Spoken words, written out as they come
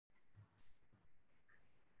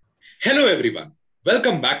Hello everyone,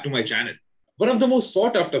 welcome back to my channel. One of the most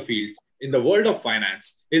sought after fields in the world of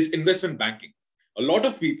finance is investment banking. A lot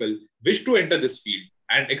of people wish to enter this field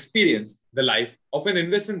and experience the life of an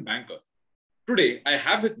investment banker. Today, I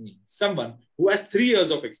have with me someone who has 3 years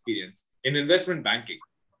of experience in investment banking.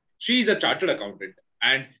 She is a chartered accountant,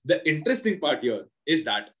 and the interesting part here is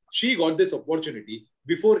that she got this opportunity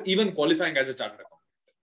before even qualifying as a chartered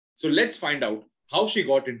accountant. So let's find out how she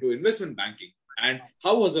got into investment banking and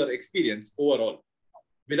how was her experience overall.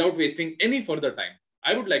 Without wasting any further time,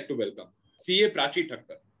 I would like to welcome CA Prachi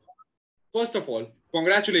Thakker. First of all,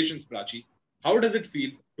 congratulations, Prachi. How does it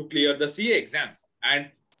feel to clear the CA exams and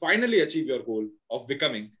finally achieve your goal of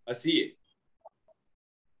becoming a CA?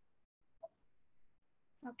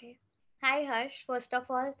 Okay. Hi Harsh. First of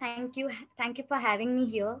all, thank you for having me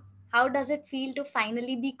here. How does it feel to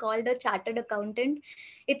finally be called a chartered accountant?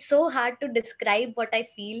 It's so hard to describe what I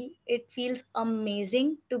feel. It feels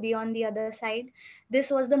amazing to be on the other side. This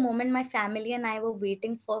was the moment my family and I were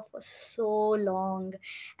waiting for so long.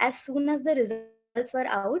 As soon as the results were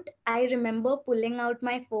out, I remember pulling out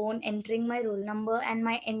my phone, entering my roll number, and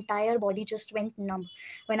my entire body just went numb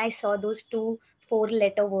when I saw those two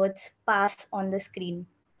four-letter words pass on the screen.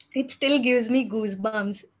 It still gives me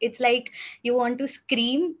goosebumps. It's like you want to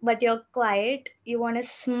scream but you're quiet, you want to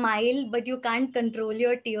smile but you can't control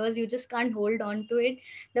your tears, you just can't hold on to it.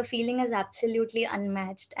 The feeling is absolutely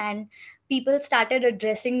unmatched, and people started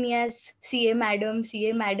addressing me as CA madam,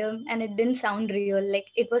 and it didn't sound real. Like,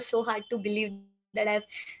 it was so hard to believe that I've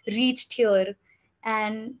reached here.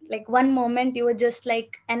 And like, one moment you were just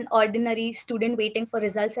like an ordinary student waiting for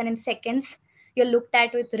results, and in seconds you're looked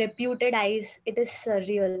at with reputed eyes. It is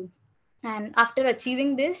surreal. And after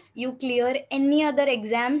achieving this, you clear any other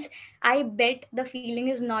exams, I bet the feeling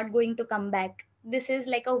is not going to come back. This is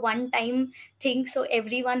like a one time thing. So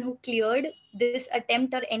everyone who cleared this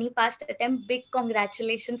attempt or any past attempt, big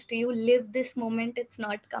congratulations to you. Live this moment, it's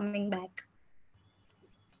not coming back.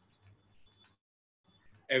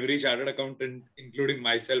 Every chartered accountant, including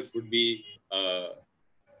myself,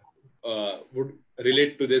 uh, would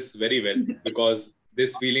relate to this very well because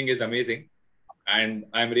this feeling is amazing, and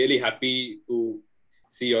I'm really happy to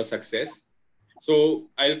see your success. So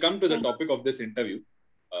I'll come to the Thank topic of this interview.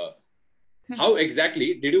 Uh, you. how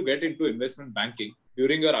exactly did you get into investment banking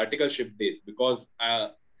during your articleship days? Because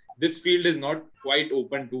this field is not quite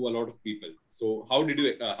open to a lot of people. So how did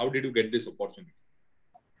you get this opportunity?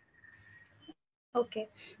 Okay.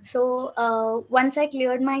 So once I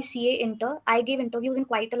cleared my CA inter, I gave interviews in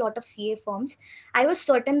quite a lot of CA firms. I was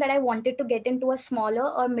certain that I wanted to get into a smaller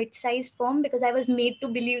or mid-sized firm because I was made to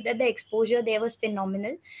believe that the exposure there was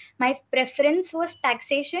phenomenal. My preference was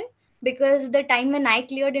taxation because the time when I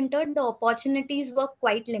cleared inter, the opportunities were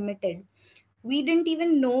quite limited. We didn't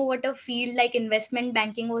even know what a field like investment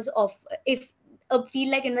banking was off, if a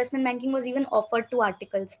field like investment banking was even offered to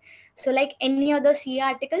articles. So like any other CA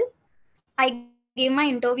article, I gave my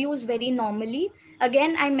interviews very normally.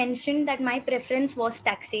 Again, I mentioned that my preference was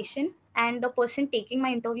taxation, and the person taking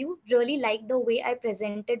my interview really liked the way I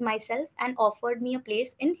presented myself and offered me a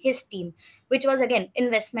place in his team, which was again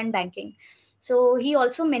investment banking. So he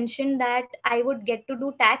also mentioned that I would get to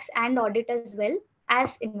do tax and audit as well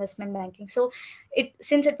as investment banking. So it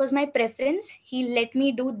since it was my preference, he let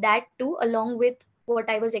me do that too along with what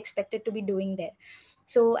I was expected to be doing there.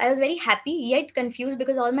 So I was very happy yet confused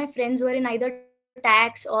because all my friends were in either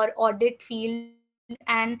tax or audit field,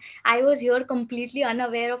 and I was here completely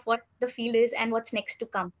unaware of what the field is and what's next to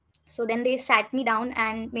come. So then they sat me down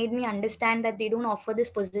and made me understand that they don't offer this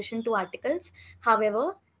position to articles.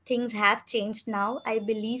 However, things have changed now. I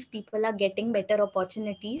believe people are getting better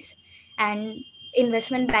opportunities, and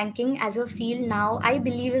investment banking as a field now, I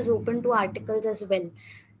believe, is open to articles as well.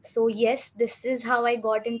 So yes, this is how I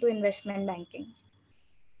got into investment banking.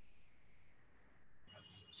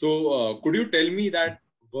 So could you tell me that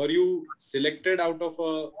were you selected out of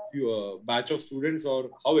a few batch of students, or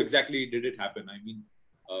how exactly did it happen? I mean,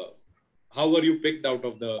 uh, how were you picked out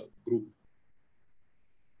of the group?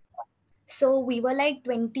 So we were like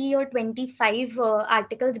 20 or 25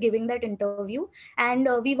 articles giving that interview, and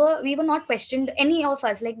we were not questioned, any of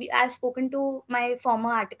us. Like, I've spoken to my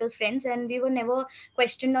former article friends, and we were never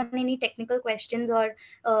questioned on any technical questions or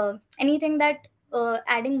anything that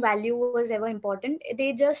adding value was ever important.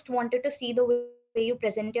 They just wanted to see the way you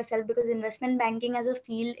present yourself, because investment banking as a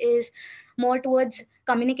field is more towards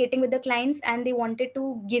communicating with the clients, and they wanted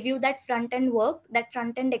to give you that front end work, that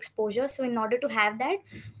front end exposure. So in order to have that,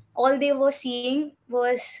 all they were seeing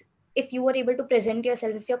was if you were able to present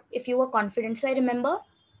yourself, if you were confident. So I remember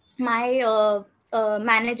my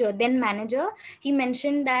manager, then manager, he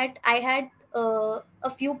mentioned that I had a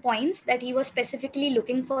few points that he was specifically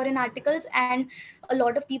looking for in articles, and a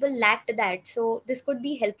lot of people lacked that. So this could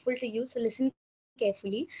be helpful to you. So listen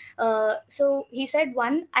carefully. So he said,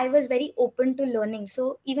 one, I was very open to learning.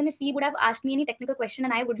 So even if he would have asked me any technical question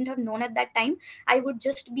and I wouldn't have known at that time, I would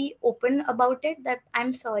just be open about it, that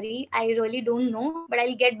I'm sorry, I really don't know, but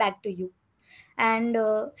I'll get back to you. And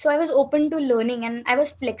so I was open to learning, and I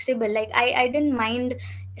was flexible. Like I didn't mind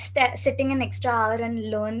sitting an extra hour and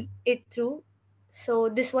learn it through. So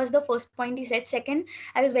this was the first point he said. Second,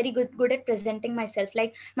 I was very good at presenting myself.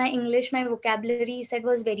 Like my English, my vocabulary, he said,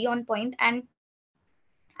 was very on point. And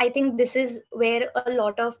I think this is where a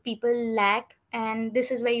lot of people lack, and this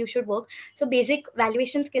is where you should work. So basic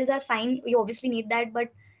valuation skills are fine, you obviously need that, but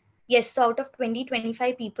yes, so out of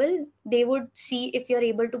 20-25 people, they would see if you're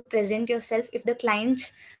able to present yourself, if the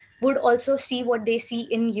clients would also see what they see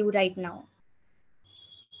in you right now.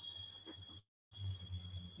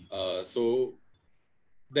 So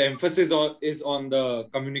the emphasis is on the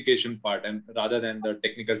communication part and rather than the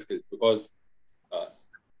technical skills, because uh,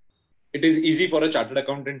 it is easy for a chartered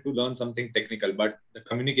accountant to learn something technical, but the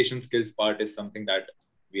communication skills part is something that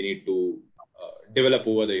we need to develop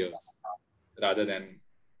over the years rather than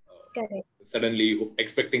Correct. suddenly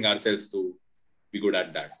expecting ourselves to be good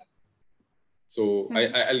at that. So Hmm.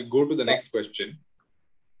 I'll go to the next question.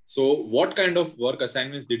 So what kind of work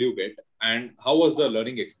assignments did you get and how was the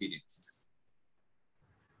learning experience?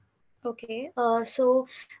 Okay.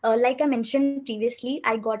 Like I mentioned previously,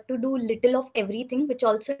 I got to do little of everything, which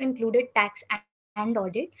also included tax and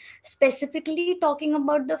audit. Specifically, talking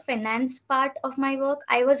about the finance part of my work,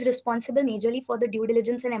 I was responsible majorly for the due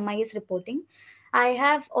diligence and MIS reporting. I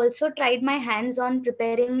have also tried my hands on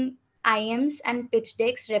preparing IMs and pitch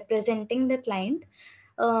decks representing the client.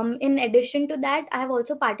 In addition to that, I have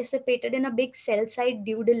also participated in a big sell side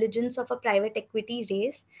due diligence of a private equity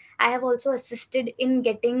raise. I have also assisted in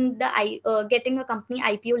getting a company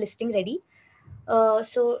IPO listing ready.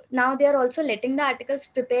 So now they are also letting the articles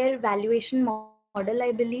prepare valuation model,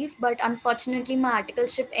 I believe, but unfortunately my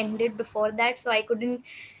articleship ended before that, so I couldn't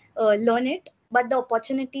learn it. But the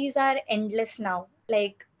opportunities are endless now.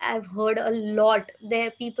 Like I've heard a lot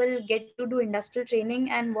there, people get to do industrial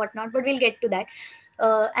training and whatnot, but we'll get to that.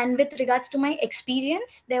 And with regards to my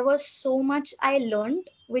experience, there was so much I learned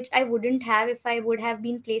which I wouldn't have if I would have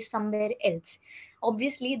been placed somewhere else.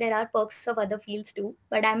 Obviously there are perks of other fields too,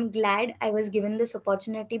 but I'm glad I was given this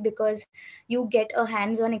opportunity, because you get a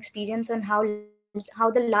hands on experience on how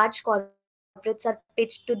the large corporates are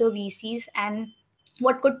pitched to the VCs, and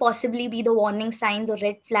what could possibly be the warning signs or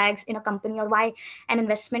red flags in a company, or why an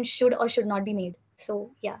investment should or should not be made.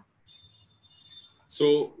 So yeah.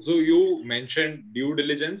 So you mentioned due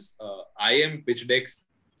diligence, IM pitch decks.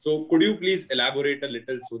 So could you please elaborate a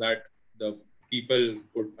little so that the people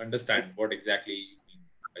could understand what exactly you mean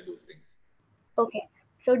by those things? Okay.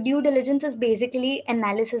 So due diligence is basically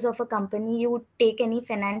analysis of a company. You take any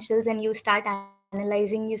financials and you start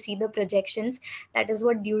analyzing. You see the projections. That is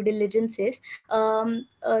what due diligence is.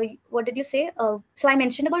 What did you say? So I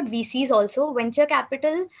mentioned about VCs also. Venture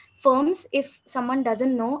capital firms, if someone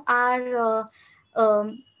doesn't know, are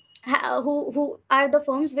who are the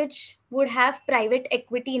firms which would have private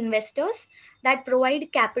equity investors that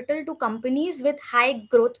provide capital to companies with high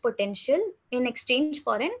growth potential in exchange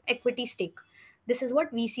for an equity stake. This is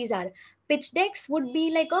what VCs are. Pitch decks would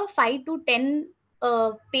be like a 5 to 10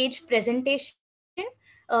 page presentation,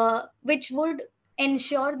 which would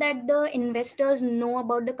ensure that the investors know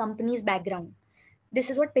about the company's background. This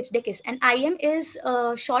is what pitch deck is. And IM is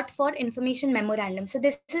short for information memorandum. So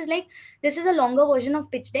this is a longer version of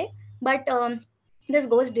pitch deck, but this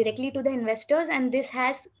goes directly to the investors, and this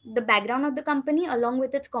has the background of the company along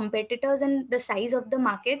with its competitors and the size of the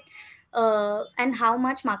market, and how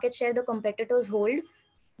much market share the competitors hold,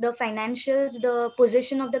 the financials, the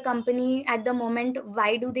position of the company at the moment,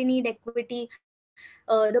 why do they need equity,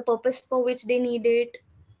 the purpose for which they need it,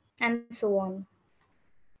 and so on.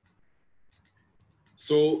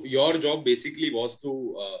 So your job basically was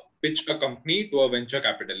to pitch a company to a venture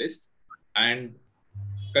capitalist and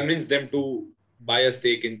convince them to buy a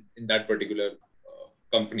stake in that particular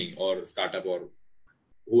company or startup or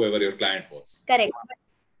whoever your client was. Correct.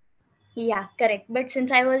 Yeah, correct. But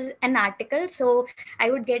since I was an article, so I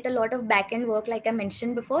would get a lot of back end work, like I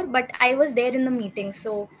mentioned before, but I was there in the meeting.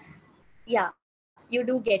 So yeah, you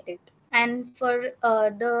do get it. And for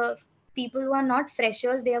the people who are not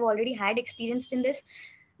freshers, they have already had experience in this,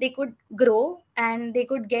 they could grow, and they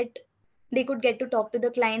could get to talk to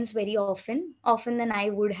the clients very often than I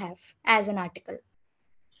would have as an article.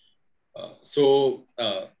 So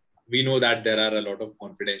we know that there are a lot of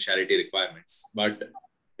confidentiality requirements, but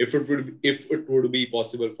if it would be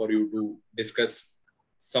possible for you to discuss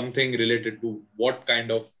something related to what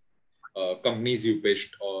kind of companies you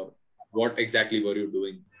pitched, or what exactly were you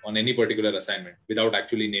doing on any particular assignment without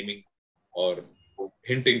actually naming or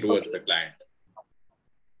hinting towards the client.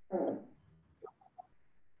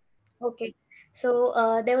 Okay. So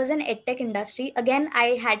there was an edtech industry. Again, I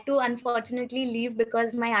had to unfortunately leave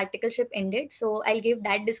because my articleship ended. So I'll give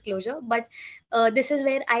that disclosure. But this is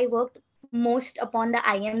where I worked most upon the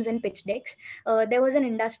IMs and pitch decks. There was an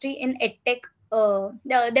industry in edtech.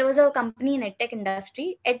 There was a company in edtech industry.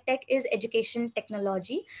 Edtech is education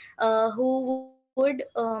technology, who would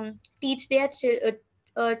teach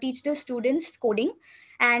the students coding,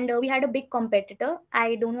 and we had a big competitor.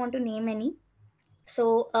 I don't want to name any.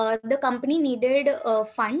 So the company needed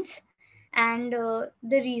funds, and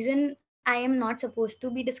the reason I am not supposed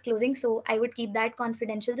to be disclosing, so I would keep that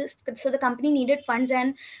confidential. So the company needed funds,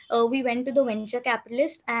 and we went to the venture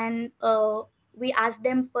capitalist, and we asked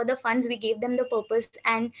them for the funds. We gave them the purpose,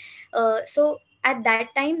 and so at that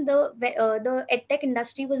time the edtech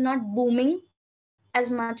industry was not booming as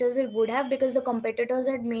much as it would have, because the competitors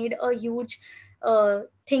had made a huge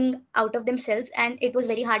thing out of themselves, and it was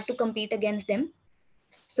very hard to compete against them.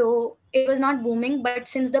 So it was not booming, but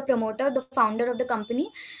since the promoter, the founder of the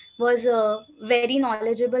company, was very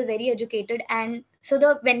knowledgeable, very educated, and so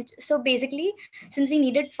basically, since we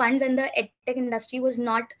needed funds and the edtech industry was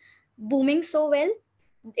not booming so well,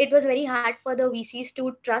 it was very hard for the VCs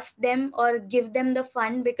to trust them or give them the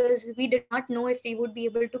fund, because we did not know if we would be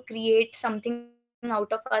able to create something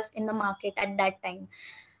out of us in the market at that time.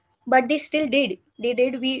 But they still did.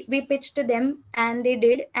 We pitched to them, and they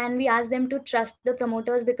did, and we asked them to trust the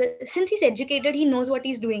promoters, because since he's educated, he knows what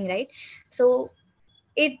he's doing, right? So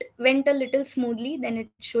it went a little smoothly than it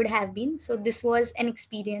should have been. So this was an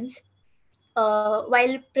experience.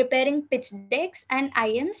 While preparing pitch decks and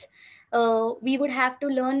IMs, we would have to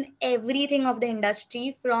learn everything of the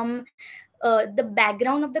industry, from the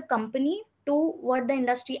background of the company to what the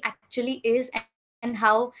industry actually is, and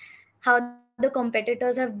how the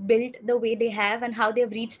competitors have built the way they have, and how they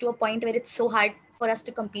have reached to a point where it's so hard for us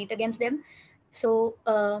to compete against them. So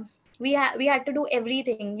we had to do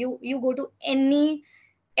everything. You go to any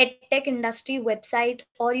edtech industry website,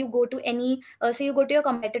 or you go to any so you go to your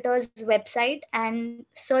competitor's website and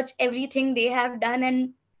search everything they have done,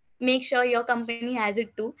 and make sure your company has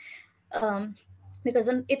it too. um, because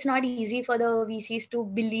it's not easy for the VCs to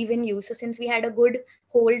believe in you. So since we had a good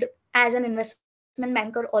hold as an investment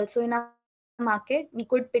banker also in our market, we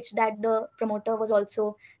could pitch that the promoter was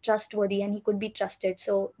also trustworthy and he could be trusted.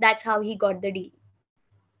 So that's how he got the deal.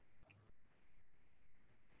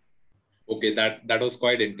 Okay, that was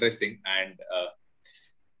quite interesting, and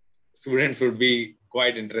students would be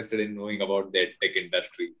quite interested in knowing about the tech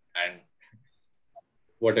industry and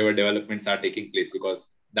whatever developments are taking place,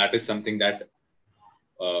 because that is something that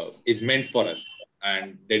is meant for us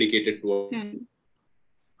and dedicated to.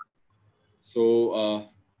 So,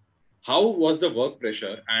 how was the work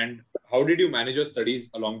pressure, and how did you manage your studies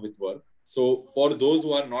along with work? So, for those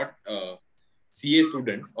who are not CA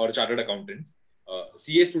students or chartered accountants,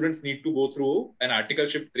 CA students need to go through an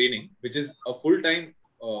articleship training, which is a full-time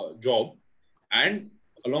job, and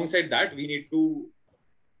alongside that, we need to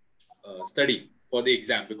study for the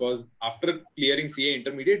exam, because after clearing CA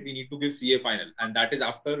intermediate, we need to give CA final, and that is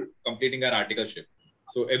after completing our articleship.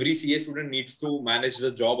 So every CA student needs to manage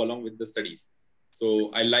the job along with the studies.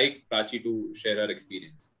 So I like Prachi to share her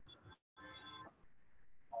experience.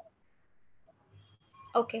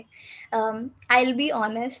 Okay. I'll be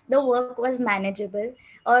honest, the work was manageable.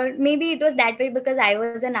 Or maybe it was that way because I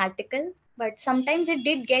was an article. But sometimes it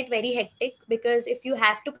did get very hectic, because if you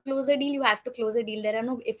have to close a deal, you have to close a deal. There are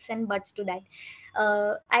no ifs and buts to that.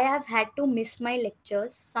 I have had to miss my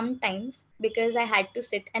lectures sometimes because I had to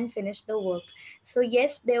sit and finish the work. So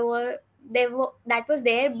yes, there were that was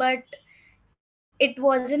there, but it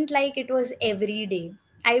wasn't like it was every day.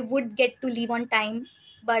 I would get to leave on time,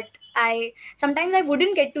 but I sometimes I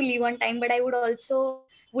wouldn't get to leave on time, but I would also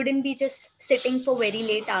wouldn't be just sitting for very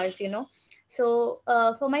late hours. So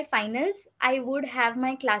for my finals, I would have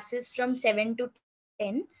my classes from 7 to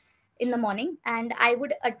 10 in the morning, and I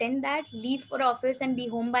would attend that, leave for office, and be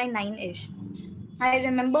home by 9ish. I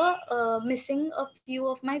remember missing a few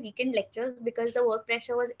of my weekend lectures because the work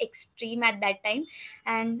pressure was extreme at that time,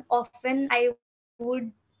 and often I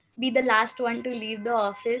would be the last one to leave the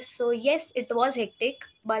office. So yes, it was hectic,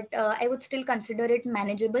 but I would still consider it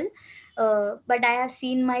manageable. But I have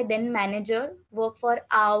seen my then manager work for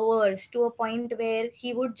hours, to a point where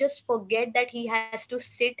he would just forget that he has to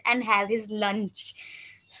sit and have his lunch.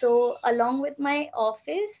 So along with my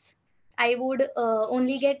office, I would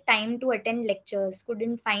only get time to attend lectures,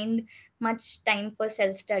 couldn't find much time for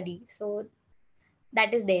self study. So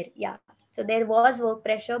that is there. Yeah. So there was work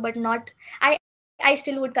pressure, but not, I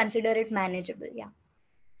still would consider it manageable. Yeah.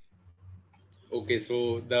 Okay,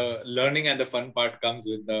 so the learning and the fun part comes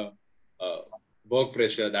with the uh, work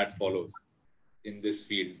pressure that follows in this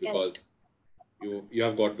field, Correct. because you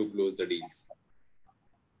have got to close the deals.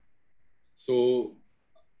 So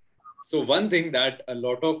one thing that a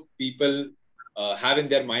lot of people have in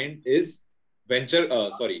their mind is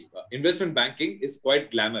investment banking is quite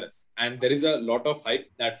glamorous, and there is a lot of hype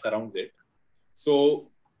that surrounds it. So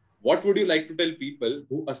what would you like to tell people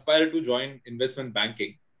who aspire to join investment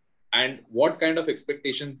banking, and what kind of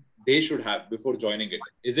expectations they should have before joining it?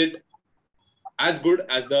 Is it as good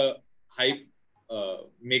as the hype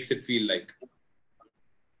makes it feel like?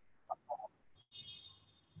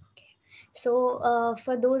 So,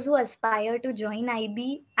 for those who aspire to join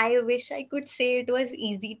IB, I wish I could say it was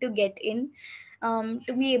easy to get in.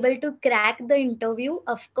 To be able to crack the interview,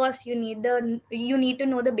 of course, you need to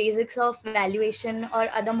know the basics of valuation or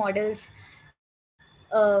other models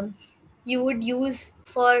you would use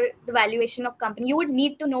for the valuation of company. You would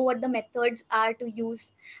need to know what the methods are to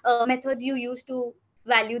use, methods you use to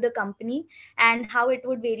value the company, and how it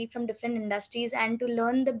would vary from different industries. And to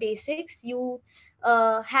learn the basics, you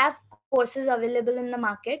have courses available in the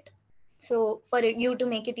market, so for you to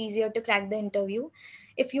make it easier to crack the interview.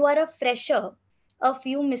 If you are a fresher, a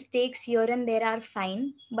few mistakes here and there are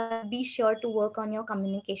fine, but be sure to work on your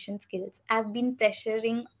communication skills. I've been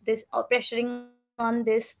pressuring on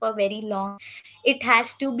this for very long. It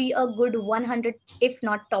has to be a good 100, if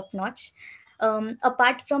not top notch.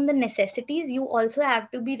 Apart from the necessities, you also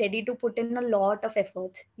have to be ready to put in a lot of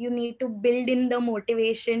efforts. You need to build in the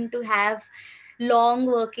motivation to have long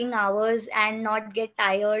working hours and not get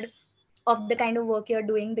tired of the kind of work you're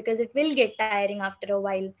doing, because it will get tiring after a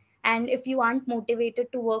while. And if you aren't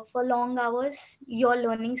motivated to work for long hours, your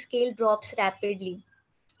learning scale drops rapidly.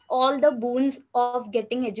 All the boons of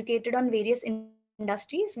getting educated on various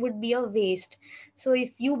industries would be a waste. So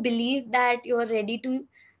if you believe that you're ready to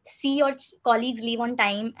see your colleagues leave on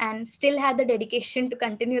time and still have the dedication to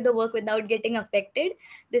continue the work without getting affected,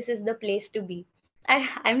 this is the place to be.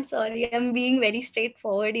 I'm sorry, I'm being very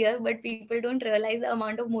straightforward here, but people don't realize the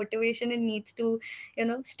amount of motivation it needs to,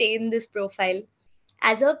 stay in this profile.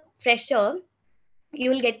 As a fresher,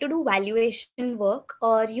 you will get to do valuation work,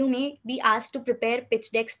 or you may be asked to prepare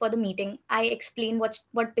pitch decks for the meeting. I explain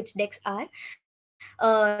what pitch decks are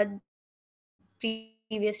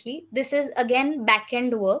previously. This is again back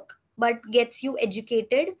end work, but gets you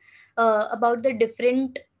educated about the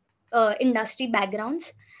different industry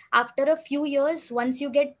backgrounds. After a few years, once you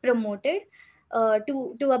get promoted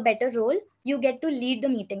to a better role, you get to lead the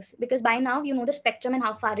meetings, because by now you know the spectrum and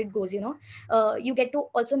how far it goes. You get to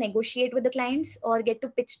also negotiate with the clients or get to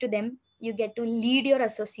pitch to them. You get to lead your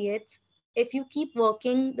associates. If you keep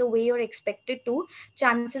working the way you're expected to,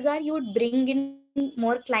 chances are you would bring in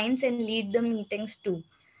more clients and lead the meetings too.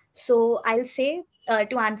 So I'll say,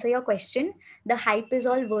 to answer your question, the hype is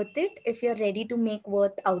all worth it if you're ready to make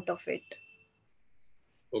worth out of it.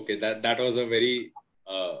 Okay, that was a very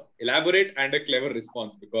elaborate and a clever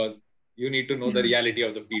response, because you need to know the reality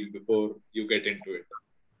of the field before you get into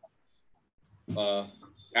it. Uh,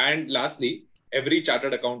 and lastly, every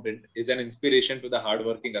chartered accountant is an inspiration to the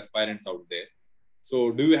hardworking aspirants out there.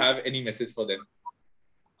 So, do you have any message for them?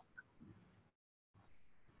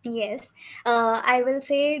 Yes, I will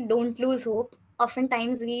say don't lose hope.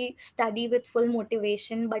 Oftentimes we study with full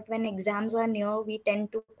motivation, but when exams are near, we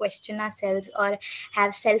tend to question ourselves or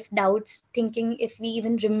have self doubts, thinking if we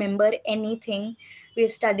even remember anything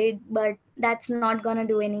we've studied, but that's not going to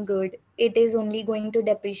do any good. It is only going to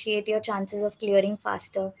depreciate your chances of clearing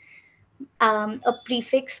faster. A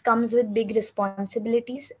prefix comes with big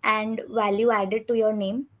responsibilities and value added to your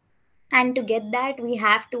name, and to get that, we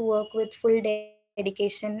have to work with full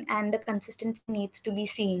dedication, and the consistency needs to be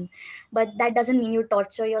seen. But that doesn't mean you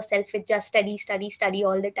torture yourself with just study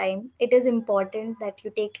all the time. It is important that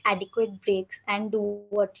you take adequate breaks and do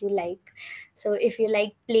what you like. So if you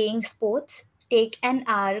like playing sports, take an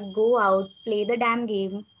hour, go out, play the damn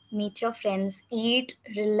game, meet your friends, eat,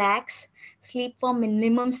 relax, sleep for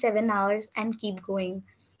minimum 7 hours, and keep going.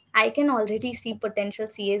 I can already see potential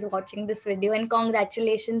CAs watching this video, and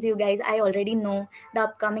congratulations, you guys. I already know the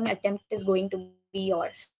upcoming attempt is going to be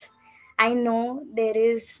yours. I know there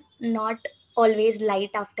is not always light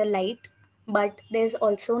after light, but there's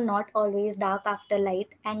also not always dark after light.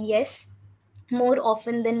 And yes, more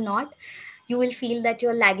often than not, you will feel that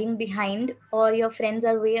you're lagging behind or your friends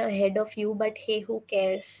are way ahead of you, but hey, who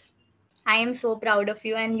cares? I am so proud of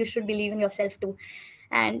you, and you should believe in yourself too.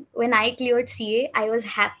 And when I cleared CA, I was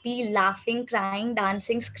happy, laughing, crying,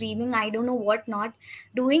 dancing, screaming, I don't know what not,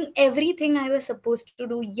 doing everything I was supposed to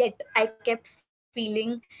do. Yet I kept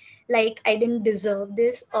feeling like I didn't deserve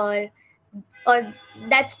this, or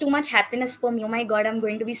that's too much happiness for me. Oh my god, I'm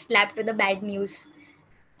going to be slapped with the bad news.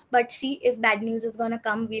 But see, if bad news is gonna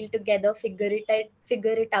come, we'll together figure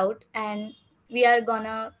it out, and we are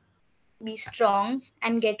gonna be strong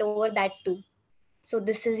and get over that too. So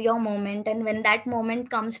this is your moment, and when that moment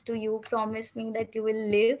comes to you, promise me that you will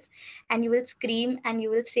live, and you will scream, and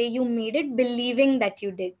you will say you made it, believing that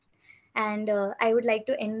you did. And I would like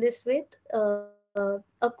to end this with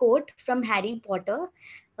a quote from Harry Potter.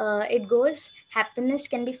 It goes, happiness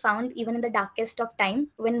can be found even in the darkest of time,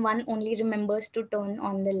 when one only remembers to turn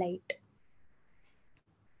on the light.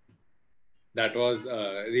 That was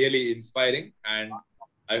really inspiring, and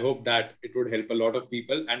I hope that it would help a lot of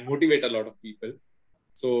people and motivate a lot of people.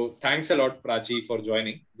 So thanks a lot, Prachi, for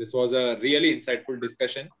joining. This was a really insightful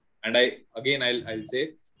discussion, and I'll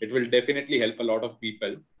say it will definitely help a lot of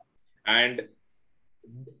people. And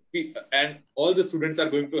all the students are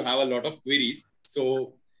going to have a lot of queries.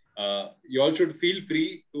 So you all should feel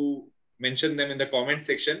free to mention them in the comment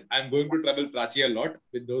section. I'm going to trouble Prachi a lot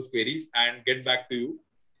with those queries and get back to you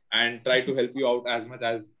and try to help you out as much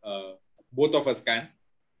as both of us can.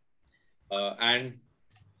 And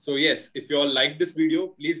so, yes, if you all like this video,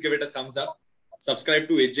 please give it a thumbs up. Subscribe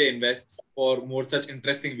to HJ Invests for more such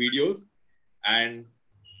interesting videos. And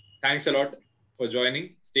thanks a lot for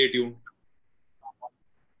joining. Stay tuned.